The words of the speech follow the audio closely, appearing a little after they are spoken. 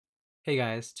Hey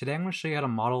guys, today I'm going to show you how to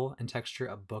model and texture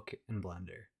a book in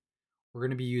Blender. We're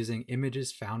going to be using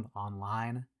images found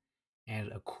online and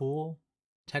a cool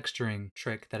texturing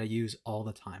trick that I use all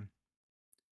the time.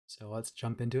 So let's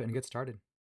jump into it and get started.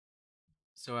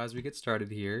 So as we get started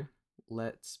here,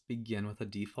 let's begin with a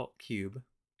default cube,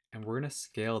 and we're going to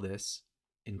scale this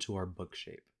into our book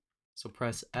shape. So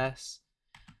press S,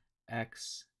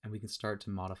 X, and we can start to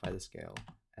modify the scale.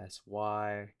 S,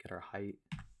 Y, get our height,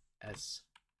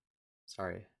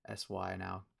 SY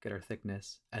now, get our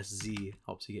thickness. SZ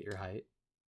helps you get your height.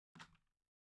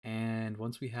 And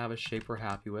once we have a shape we're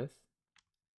happy with,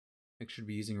 make sure to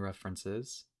be using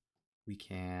references. We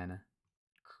can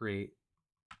create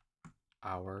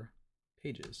our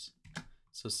pages.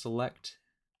 So select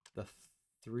the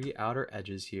three outer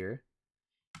edges here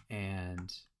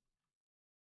and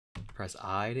press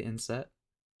I to inset.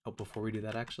 Oh, before we do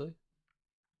that actually,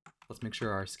 let's make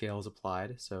sure our scale is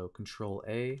applied. So Control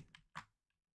A,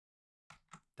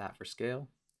 that for scale.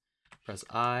 Press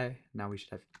I, now we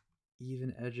should have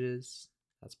even edges.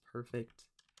 That's perfect.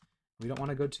 We don't want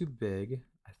to go too big.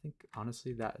 I think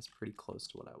honestly that is pretty close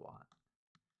to what I want.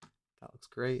 That looks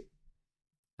great.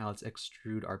 Now let's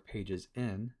extrude our pages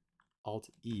in. Alt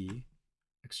E,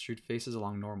 extrude faces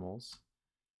along normals.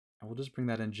 And we'll just bring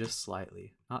that in just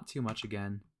slightly. Not too much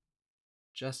again,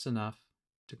 just enough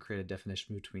to create a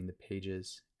definition between the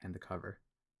pages and the cover.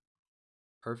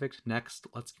 Perfect. Next,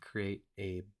 let's create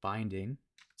a binding.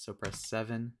 So press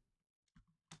 7,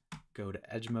 go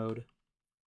to edge mode,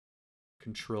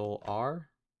 Control R,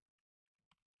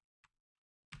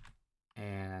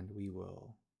 and we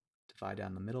will divide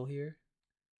down the middle here.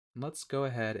 And let's go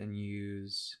ahead and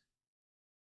use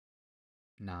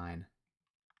 9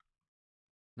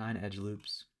 edge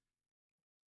loops.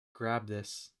 Grab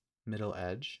this middle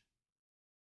edge.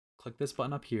 Click this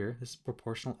button up here. This is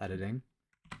proportional editing.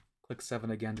 Click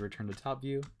 7 again to return to top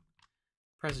view.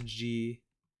 Press G,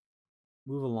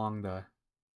 move along the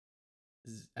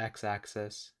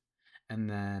x-axis, and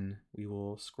then we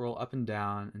will scroll up and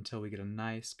down until we get a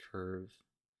nice curve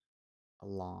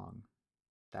along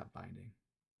that binding.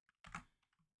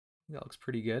 That looks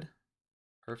pretty good.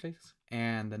 Perfect.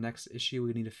 And the next issue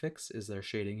we need to fix is their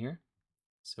shading here.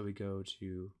 So we go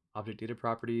to Object Data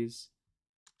Properties,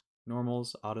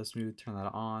 Normals, Auto Smooth, turn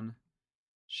that on,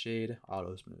 Shade,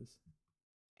 Auto Smooth.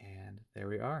 And there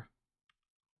we are.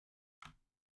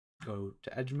 Go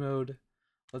to Edge Mode.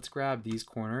 Let's grab these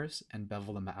corners and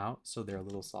bevel them out so they're a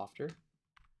little softer.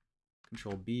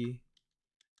 Control B.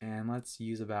 And let's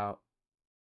use about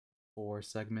 4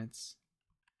 segments.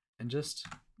 And just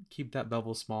keep that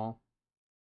bevel small.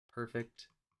 Perfect.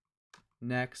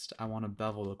 Next, I want to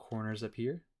bevel the corners up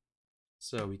here.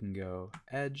 So we can go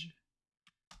Edge,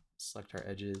 select our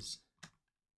edges.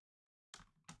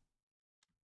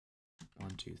 1,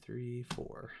 2, 3,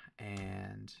 4.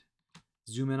 And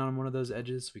zoom in on one of those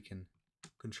edges so we can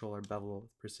control our bevel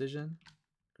with precision.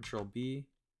 Control B.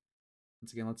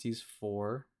 Once again, let's use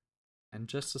 4. And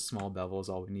just a small bevel is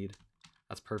all we need.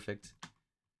 That's perfect.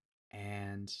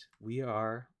 And we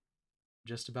are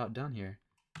just about done here.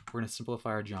 We're going to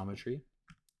simplify our geometry.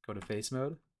 Go to face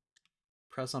mode.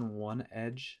 Press on one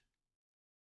edge,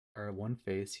 or one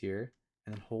face here,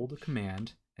 and then hold the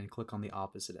command and click on the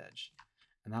opposite edge.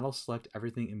 And that'll select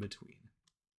everything in between.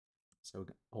 So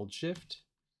hold shift,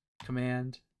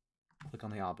 command, click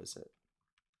on the opposite.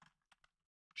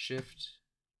 Shift,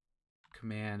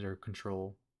 command, or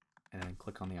control, and then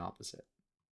click on the opposite.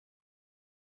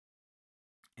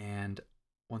 And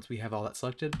once we have all that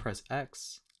selected, press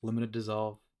X, limited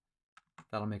dissolve.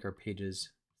 That'll make our pages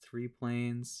 3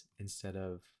 planes instead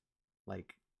of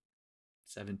like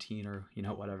 17 or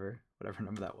whatever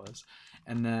number that was.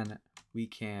 And then we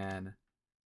can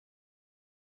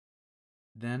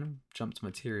then jump to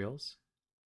materials,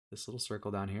 this little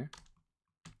circle down here,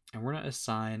 and we're going to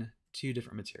assign 2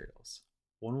 different materials.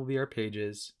 One will be our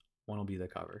pages, one will be the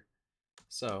cover.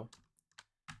 So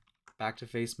back to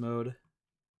face mode,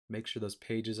 make sure those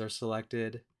pages are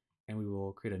selected, and we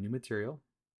will create a new material.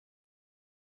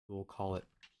 We'll call it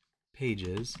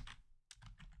pages,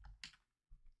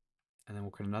 and then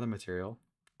we'll create another material,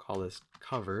 call this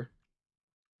cover.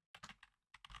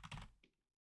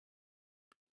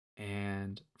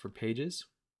 And for pages,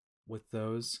 with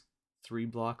those 3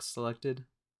 blocks selected,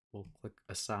 we'll click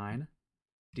assign,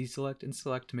 deselect, and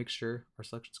select to make sure our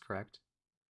selection is correct.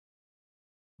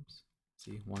 Oops.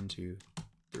 See, 1, 2,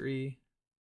 3,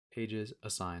 pages,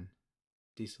 assign,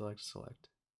 deselect, select.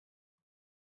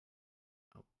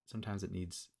 Oh, sometimes it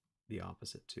needs the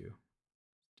opposite too.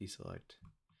 Deselect.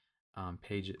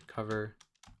 Page cover.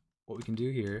 What we can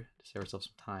do here to save ourselves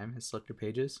some time is select your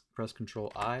pages, press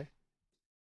Control I,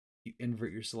 You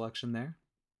invert your selection there.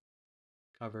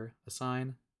 Cover,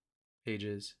 assign,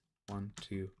 pages, 1,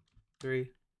 2,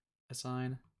 3,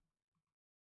 assign,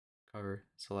 cover,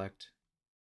 select,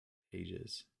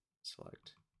 pages,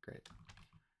 select. Great.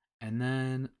 And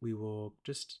then we will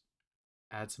just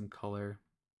add some color,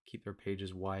 keep our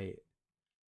pages white,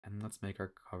 and let's make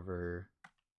our cover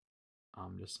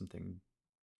just something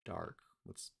dark.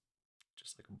 Let's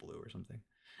just like a blue or something.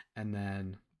 And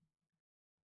then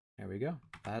there we go.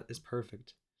 That is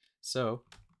perfect. So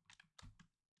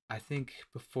I think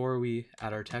before we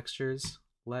add our textures,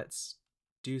 let's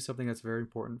do something that's very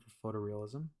important for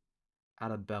photorealism.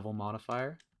 Add a bevel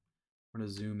modifier. We're going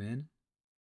to zoom in,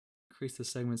 increase the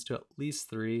segments to at least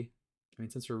 3. I mean,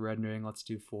 since we're rendering, let's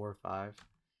do 4 or 5.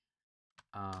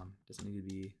 Doesn't need to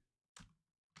be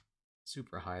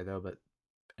super high though, but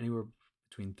anywhere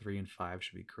between 3 and 5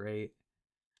 should be great.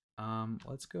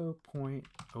 Let's go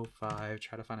 0.05,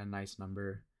 try to find a nice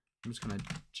number. I'm just kind of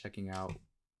checking out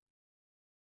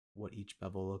what each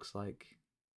bevel looks like.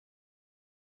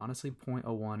 Honestly,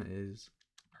 0.01 is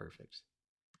perfect.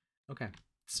 Okay,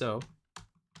 so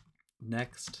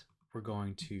next we're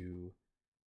going to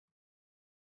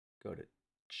go to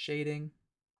shading,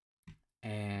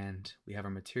 and we have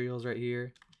our materials right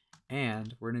here,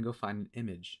 and we're gonna go find an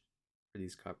image for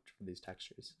these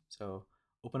textures. So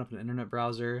open up an internet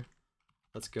browser.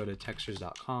 Let's go to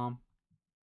textures.com.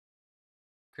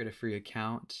 Create a free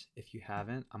account if you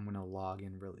haven't. I'm gonna log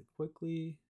in really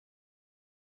quickly.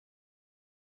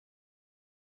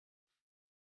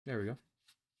 There we go.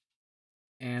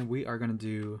 And we are gonna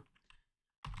do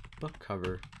book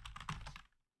cover.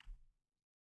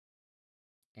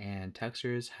 And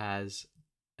Textures has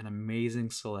an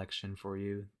amazing selection for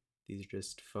you. These are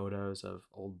just photos of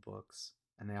old books,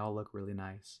 and they all look really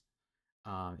nice.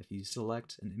 If you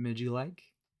select an image you like,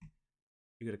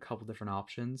 you get a couple different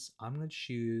options. I'm going to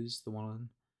choose the one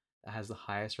that has the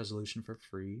highest resolution for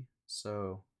free.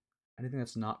 So anything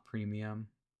that's not premium,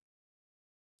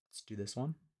 let's do this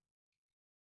one.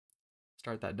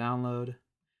 Start that download,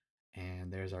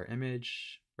 and there's our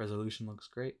image. Resolution looks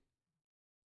great.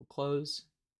 We'll close.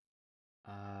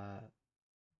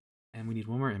 And we need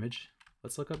one more image.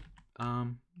 Let's look up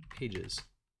pages.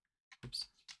 Oops.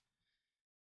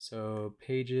 So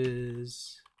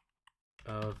pages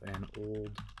of an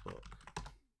old book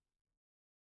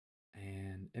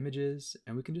and images,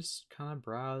 and we can just kind of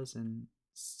browse and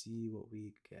see what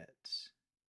we get.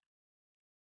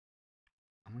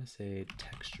 I'm gonna say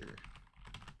texture.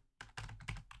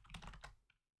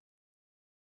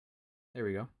 There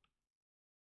we go.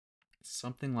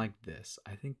 Something like this.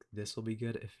 I think this will be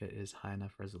good if it is high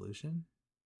enough resolution.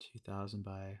 2000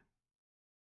 by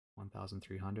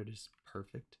 1300 is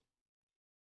perfect.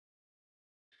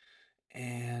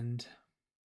 And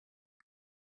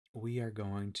we are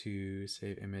going to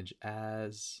save image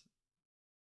as,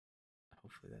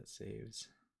 hopefully that saves.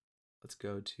 Let's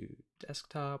go to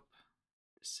desktop,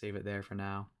 save it there for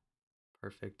now.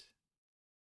 Perfect.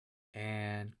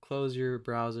 And close your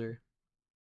browser.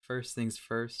 First things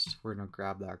first, we're gonna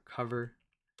grab our cover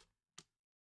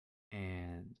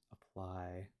and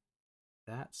apply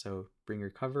that. So bring your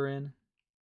cover in,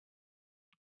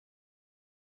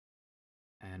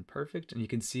 and perfect. And you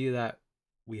can see that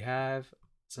we have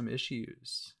some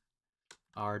issues.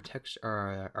 Our text,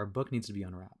 our book needs to be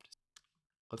unwrapped.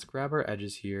 Let's grab our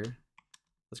edges here.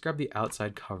 Let's grab the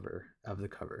outside cover of the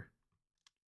cover.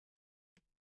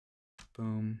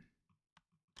 Boom.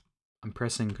 I'm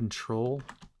pressing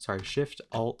Shift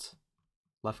Alt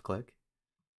left click,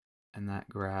 and that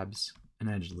grabs an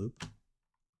edge loop.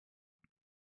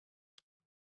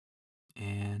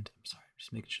 And I'm sorry,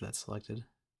 just making sure that's selected.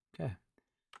 Okay.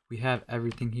 We have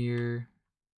everything here.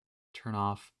 Turn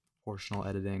off proportional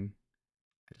editing.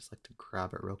 I just like to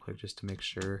grab it real quick just to make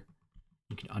sure.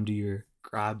 You can undo your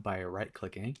grab by right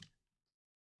clicking.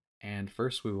 And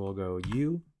first we will go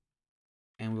U,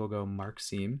 and we'll go mark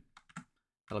seam.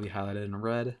 That'll be highlighted in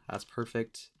red. That's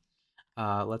perfect.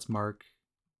 Let's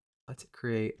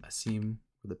create a seam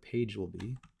where the page will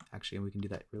be. Actually, we can do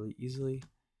that really easily.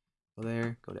 Go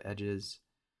there, go to edges,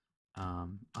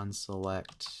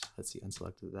 unselect, let's see,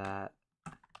 unselected that.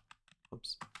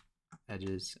 Oops.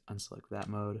 Edges, unselect that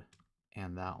mode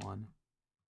and that one.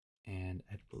 And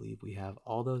I believe we have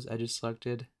all those edges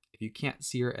selected. If you can't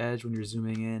see your edge when you're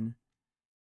zooming in,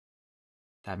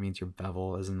 that means your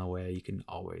bevel is in the way. You can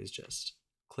always just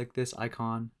click this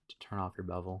icon to turn off your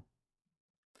bevel.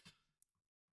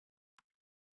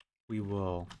 We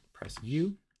will press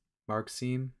U, mark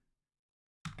seam,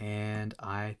 and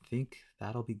I think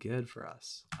that'll be good for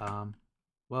us.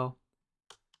 Well,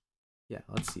 yeah,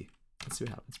 let's see. Let's see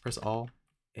what happens. Press Alt,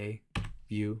 A,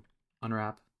 View,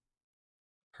 unwrap.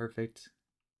 Perfect.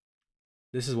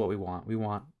 This is what we want. We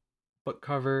want book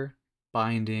cover,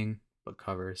 binding, book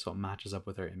cover, so it matches up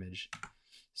with our image.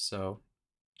 So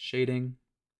shading,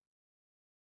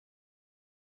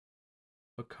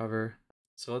 book cover.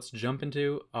 So let's jump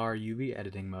into our UV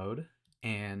editing mode,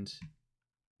 and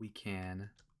we can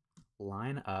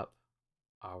line up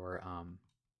our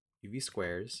UV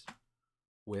squares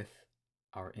with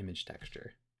our image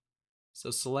texture. So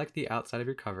select the outside of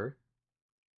your cover,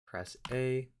 press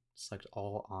A, select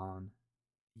all on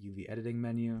UV editing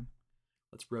menu.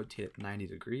 Let's rotate it 90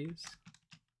 degrees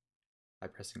by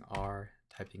pressing R,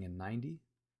 typing in 90.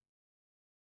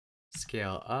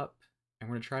 Scale up, and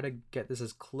we're gonna try to get this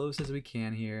as close as we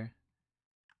can here.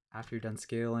 After you're done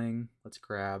scaling, let's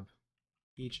grab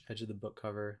each edge of the book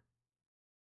cover.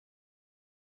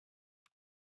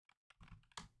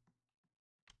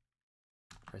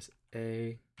 Press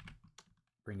A,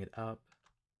 bring it up,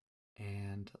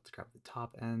 and let's grab the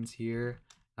top ends here.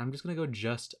 I'm just gonna go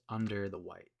just under the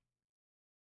white.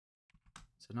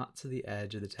 So not to the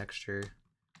edge of the texture,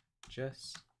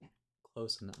 just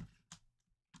close enough.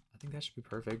 I think that should be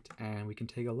perfect, and we can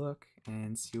take a look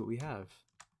and see what we have.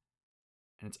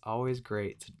 And it's always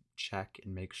great to check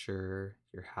and make sure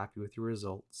you're happy with your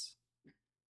results.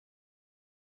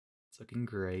 It's looking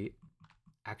great.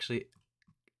 Actually,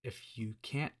 if you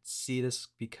can't see this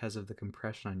because of the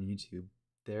compression on YouTube,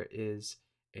 there is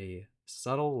a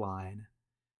subtle line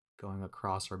going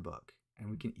across our book, and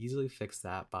we can easily fix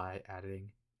that by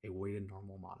adding a weighted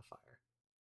normal modifier.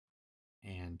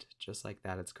 And just like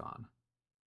that, it's gone.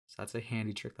 So that's a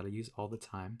handy trick that I use all the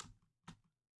time.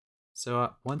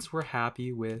 So once we're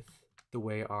happy with the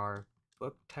way our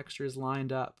book texture is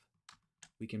lined up,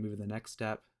 we can move to the next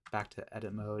step, back to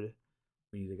edit mode.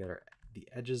 We need to get the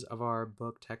edges of our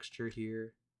book texture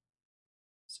here.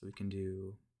 So we can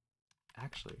do,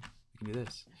 actually, we can do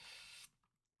this.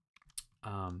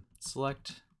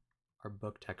 Select our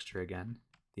book texture again,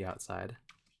 the outside,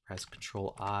 press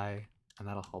Control I, and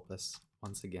that'll help us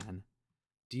once again.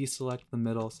 Deselect the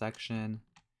middle section,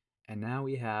 and now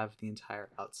we have the entire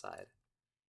outside.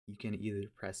 You can either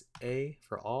press A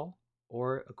for all,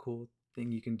 or a cool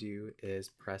thing you can do is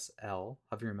press L,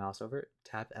 hover your mouse over it,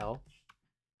 tap L,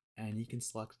 and you can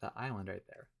select that island right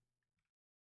there.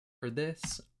 For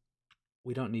this,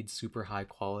 we don't need super high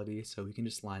quality, so we can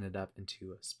just line it up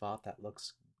into a spot that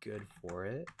looks good for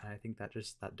it. And I think that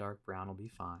just that dark brown will be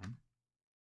fine.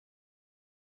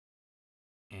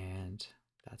 And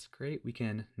that's great. We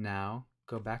can now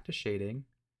go back to shading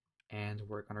and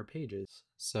work on our pages.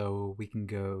 So we can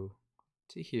go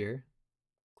to here,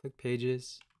 click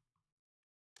pages.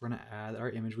 We're gonna add our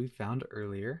image we found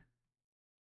earlier,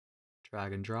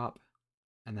 drag and drop,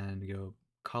 and then go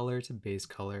color to base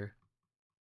color.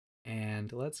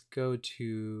 And let's go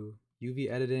to UV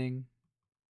editing,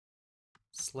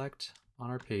 select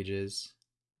on our pages,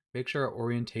 make sure our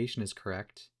orientation is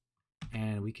correct,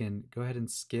 and we can go ahead and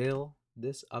scale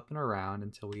this up and around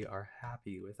until we are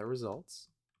happy with our results.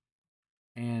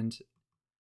 And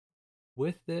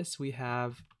with this, we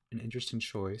have an interesting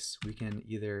choice. We can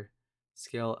either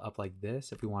scale up like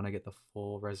this if we want to get the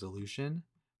full resolution,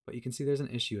 but you can see there's an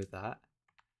issue with that.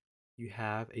 You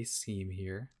have a seam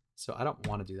here, so I don't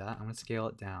want to do that. I'm going to scale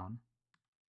it down.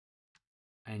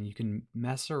 And you can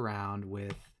mess around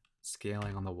with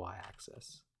scaling on the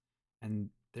y-axis. And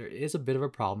there is a bit of a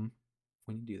problem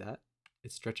when you do that.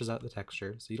 It stretches out the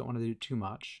texture, so you don't want to do too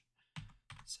much.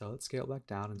 So let's scale it back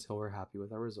down until we're happy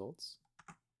with our results.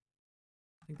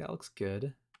 I think that looks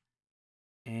good.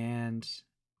 And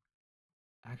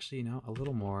actually, you know, a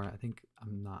little more. I think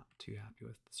I'm not too happy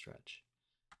with the stretch.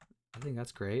 I think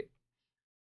that's great.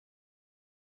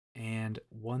 And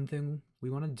one thing we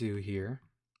want to do here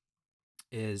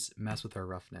is mess with our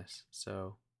roughness.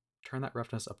 So turn that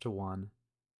roughness up to 1.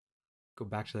 Go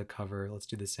back to the cover. Let's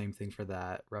do the same thing for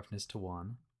that. Roughness to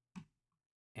 1.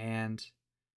 And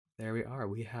there we are.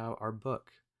 We have our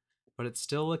book. But it's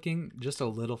still looking just a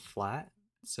little flat.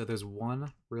 So there's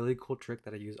one really cool trick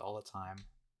that I use all the time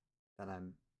that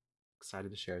I'm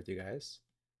excited to share with you guys.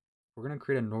 We're going to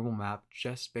create a normal map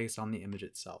just based on the image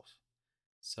itself.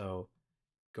 So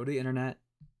go to the internet,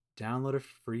 download a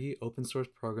free open source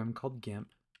program called GIMP,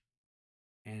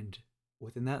 and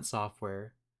within that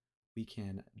software, we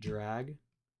can drag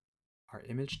our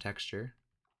image texture,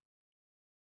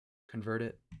 convert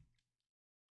it,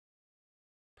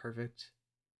 perfect,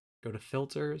 go to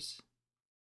filters,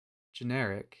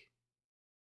 generic,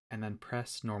 and then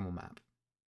press normal map.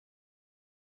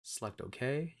 Select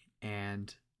OK,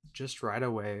 and just right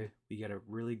away, we get a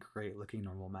really great looking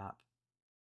normal map.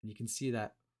 And you can see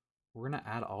that we're going to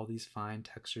add all these fine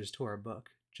textures to our book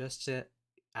just to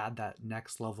add that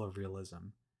next level of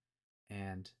realism.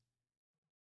 And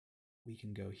we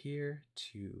can go here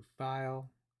to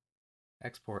File,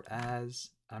 Export As.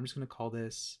 I'm just going to call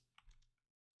this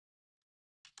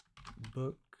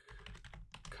Book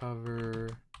Cover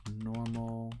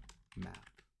Normal Map.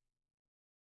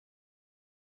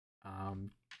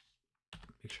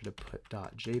 Make sure to put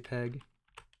 .jpeg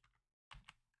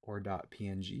or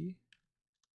 .png.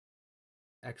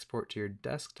 Export to your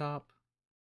desktop.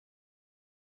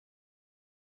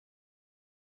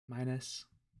 Minus.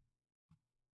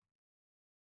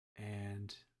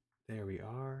 And there we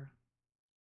are.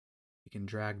 You can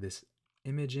drag this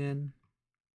image in.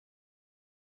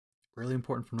 Really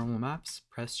important for normal maps,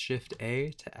 press Shift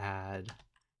A to add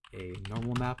a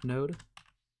normal map node,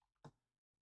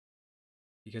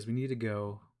 because we need to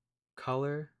go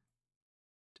color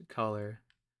to color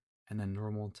and then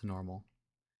normal to normal.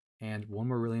 And one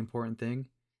more really important thing,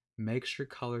 make sure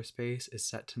color space is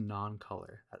set to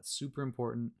non-color. That's super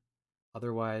important.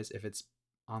 Otherwise, if it's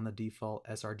on the default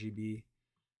sRGB,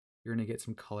 you're going to get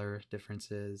some color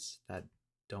differences that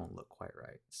don't look quite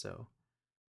right. So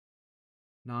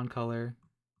non-color,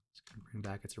 it's going to bring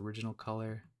back its original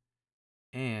color.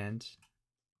 And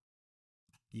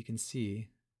you can see,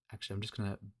 actually I'm just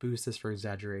going to boost this for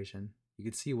exaggeration. You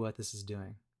can see what this is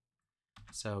doing.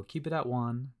 So keep it at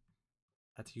 1.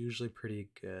 That's usually pretty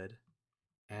good.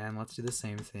 And let's do the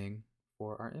same thing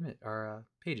for our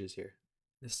pages here.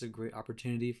 This is a great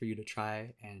opportunity for you to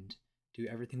try and do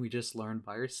everything we just learned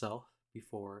by yourself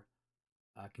before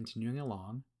continuing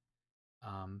along.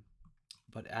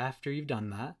 But after you've done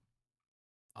that,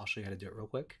 I'll show you how to do it real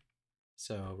quick.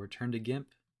 So return to GIMP.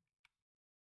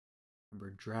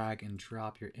 Remember, drag and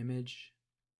drop your image.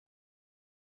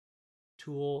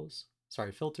 Tools,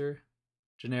 filter,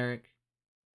 generic,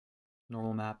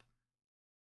 normal map.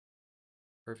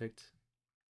 Perfect.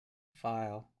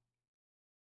 File,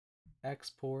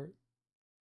 export.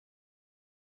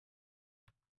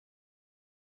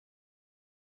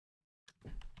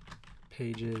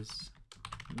 Pages,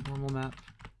 normal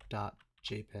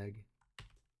map.jpg.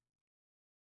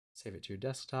 Save it to your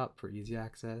desktop for easy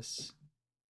access.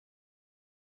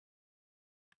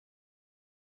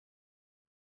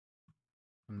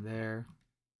 From there,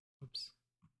 oops.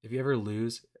 If you ever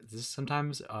lose this,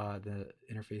 sometimes the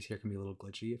interface here can be a little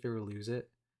glitchy. If you ever lose it,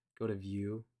 go to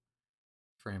View,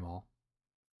 Frame All,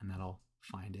 and that'll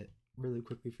find it really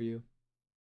quickly for you.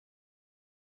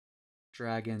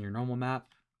 Drag in your normal map.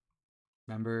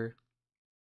 Remember,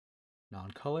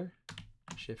 non-color.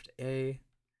 Shift A,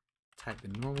 type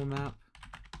in normal map.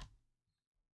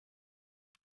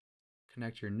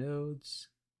 Connect your nodes.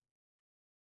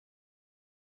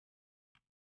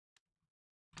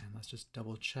 And let's just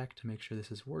double check to make sure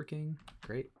this is working.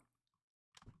 Great.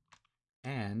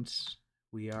 And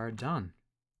we are done.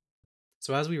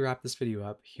 So as we wrap this video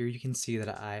up, here you can see that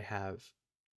I have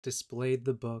displayed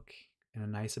the book in a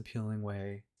nice, appealing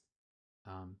way.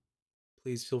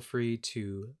 Please feel free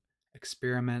to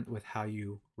experiment with how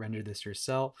you render this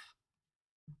yourself.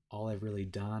 All I've really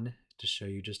done to show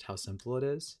you just how simple it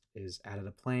is added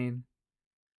a plane,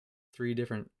 3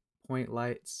 different point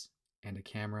lights, and a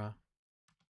camera.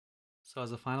 So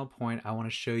as a final point, I want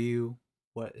to show you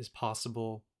what is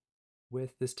possible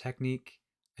with this technique.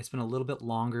 I spent a little bit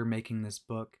longer making this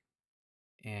book,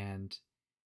 and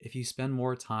if you spend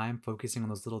more time focusing on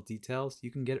those little details,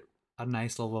 you can get a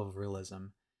nice level of realism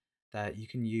that you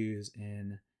can use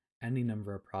in any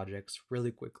number of projects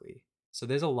really quickly. So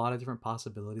there's a lot of different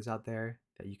possibilities out there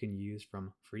that you can use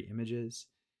from free images.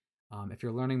 If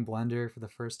you're learning Blender for the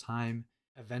first time,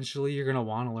 eventually you're going to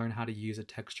want to learn how to use a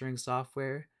texturing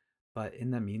software. But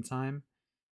in the meantime,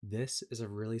 this is a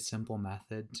really simple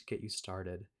method to get you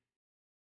started.